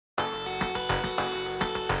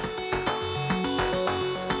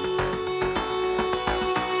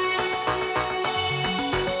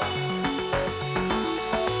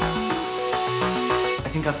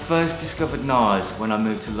think I first discovered NARS when I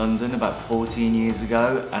moved to London about 14 years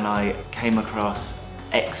ago, and I came across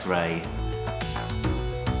X-Ray.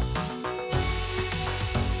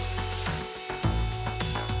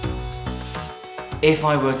 If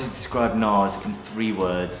I were to describe NARS in 3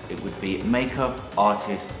 words, it would be makeup,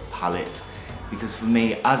 artist, palette. Because for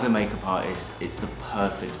me, as a makeup artist, it's the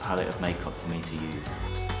perfect palette of makeup for me to use.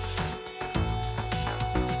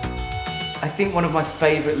 I think one of my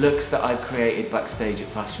favourite looks that I created backstage at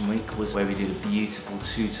Fashion Week was where we did a beautiful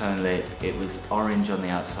 2-tone lip. It was orange on the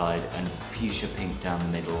outside and fuchsia pink down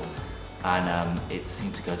the middle, and it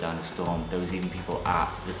seemed to go down a storm. There was even people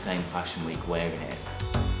at the same Fashion Week wearing it.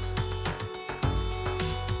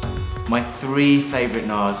 My 3 favourite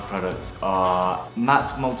NARS products are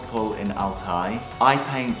Matte Multiple in Altai, Eye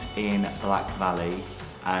Paint in Black Valley,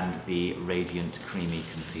 and the Radiant Creamy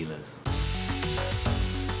Concealers.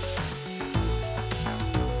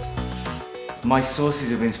 My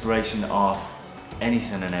sources of inspiration are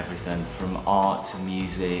anything and everything, from art to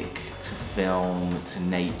music to film to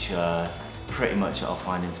nature. Pretty much I'll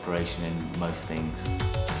find inspiration in most things.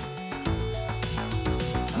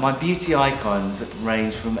 My beauty icons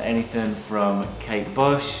range from anything from Kate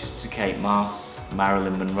Bush to Kate Moss,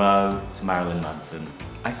 Marilyn Monroe to Marilyn Manson.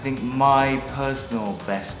 I think my personal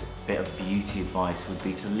best bit of beauty advice would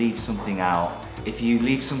be to leave something out. If you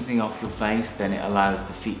leave something off your face, then it allows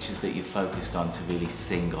the features that you're focused on to really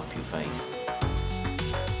sing off your face.